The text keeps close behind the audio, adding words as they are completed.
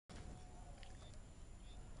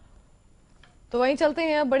तो वहीं चलते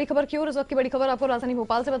हैं अब बड़ी खबर की ओर। इस वक्त की बड़ी खबर आपको राजधानी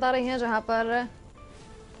भोपाल से बता रहे हैं, जहां पर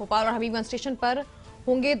भोपाल और हबीबगंज स्टेशन पर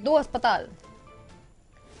होंगे 2 अस्पताल।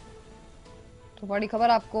 तो बड़ी खबर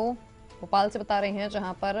आपको भोपाल से बता रहे हैं,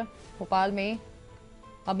 जहां पर भोपाल में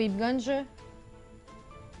हबीबगंज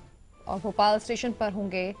और भोपाल स्टेशन पर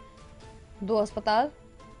होंगे 2 अस्पताल।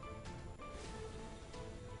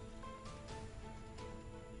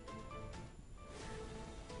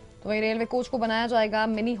 तो वहीं रेलवे कोच को बनाया जाएगा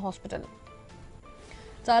mini hospital.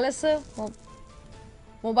 40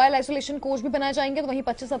 mobile isolation coach भी बनाए जाएंगे। तो वहीं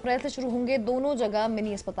 25 अप्रैल से शुरू होंगे दोनों जगह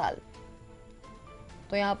मिनी अस्पताल।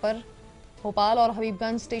 तो यहां पर भोपाल और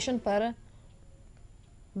हबीबगंज स्टेशन पर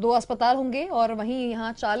 2 अस्पताल होंगे और वहीं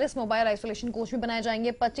यहां 40 मोबाइल आइसोलेशन कोच भी बनाए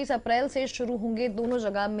जाएंगे। 25 अप्रैल से शुरू होंगे दोनों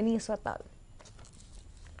जगह मिनी अस्पताल।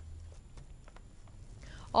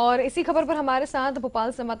 और इसी खबर पर हमारे साथ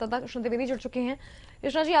भोपाल संवाददाता कृष्ण द्विवेदी जुड़ चुके हैं।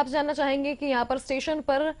 कृष्णा जी, आपसे जानना चाहेंगे कि यहाँ पर स्टेशन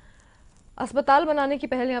पर अस्पताल बनाने की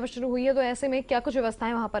पहल यहाँ पर शुरू हुई है, तो ऐसे में क्या कुछ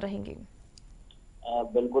व्यवस्थाएं वहां पर रहेंगी?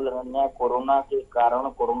 बिल्कुल अनन्या, कोरोना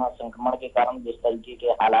संक्रमण के कारण जिस तरीके के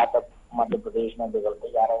हालात अब मध्य प्रदेश में बिगड़ते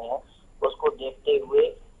जा रहे हैं, उसको देखते हुए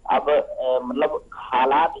अब मतलब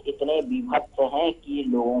हालात इतने विभत्स हैं कि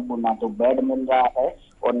लोगों को ना तो बेड मिल रहा है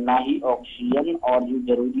और ना ही ऑक्सीजन और जो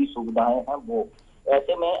जरूरी सुविधाएं हैं वो।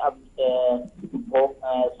 ऐसे में अब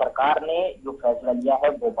सरकार ने जो फैसला लिया है,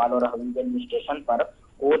 भोपाल और हबीबगंज स्टेशन पर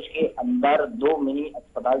कोच के अंदर 2 मिनी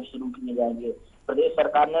अस्पताल शुरू किए जाएंगे। प्रदेश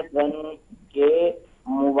सरकार ने ट्रेन के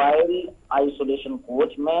मोबाइल आइसोलेशन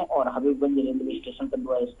कोच में और हबीबगंज रेलवे स्टेशन पर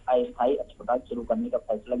 2 अस्थायी अस्पताल शुरू करने का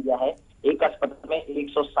फैसला लिया है। एक अस्पताल में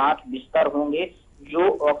 160 बिस्तर होंगे जो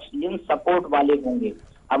ऑक्सीजन सपोर्ट वाले होंगे।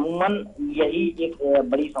 अमूमन यही एक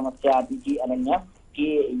बड़ी समस्या आती थी अनन्या, कि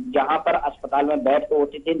जहां पर अस्पताल में बेड तो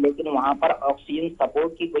होते थे लेकिन वहां पर ऑक्सीजन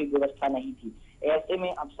सपोर्ट की कोई व्यवस्था नहीं थी। ऐसे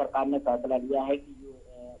में अब सरकार ने फैसला लिया है कि जो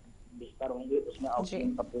बिस्तर होंगे उसमें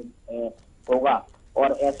ऑक्सीजन सपोर्ट होगा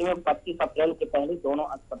और ऐसे में 25 अप्रैल के पहले दोनों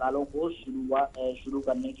अस्पतालों को शुरू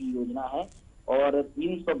करने की योजना है और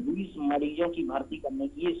 320 मरीजों की भर्ती करने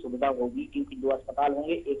की सुविधा होगी, क्योंकि 2 अस्पताल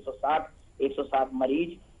होंगे। 160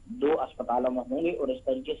 मरीज 2 अस्पतालों में होंगे और इस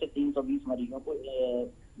तरीके से 320 मरीजों को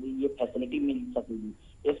ये फैसिलिटी मिल सकेगी।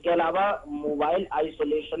 इसके अलावा मोबाइल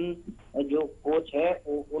आइसोलेशन जो कोच है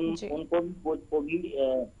कोच को भी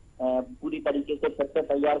पूरी तरीके से फिर से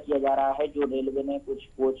तैयार किया जा रहा है। जो रेलवे ने कुछ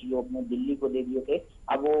कोच जो अपने दिल्ली को दे दिए थे,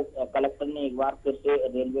 अब वो कलेक्टर ने एक बार फिर से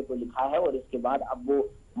रेलवे को लिखा है और इसके बाद अब वो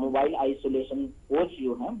मोबाइल आइसोलेशन कोच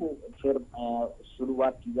जो है वो फिर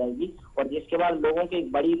शुरुआत की जाएगी और जिसके बाद लोगों को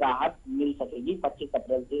एक बड़ी राहत मिल सकेगी। 25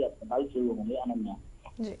 अप्रैल से अस्पताल शुरू होंगे अनन्या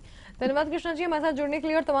जी। धन्यवाद कृष्णा जी, हमारे साथ जुड़ने के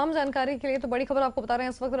लिए और तमाम जानकारी के लिए। तो बड़ी खबर आपको बता रहे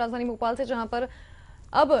हैं इस वक्त राजधानी भोपाल से, जहां पर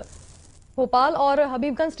अब भोपाल और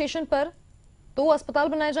हबीबगंज स्टेशन पर 2 अस्पताल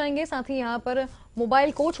बनाए जाएंगे। साथ ही यहाँ पर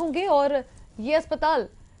मोबाइल कोच होंगे और ये अस्पताल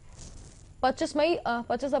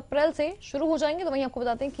 25 अप्रैल से शुरू हो जाएंगे। तो वहीं आपको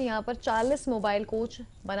बताते हैं कि यहाँ पर 40 मोबाइल कोच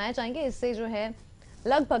बनाए जाएंगे। इससे जो है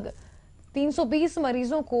लगभग 320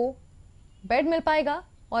 मरीजों को बेड मिल पाएगा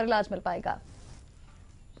और इलाज मिल पाएगा।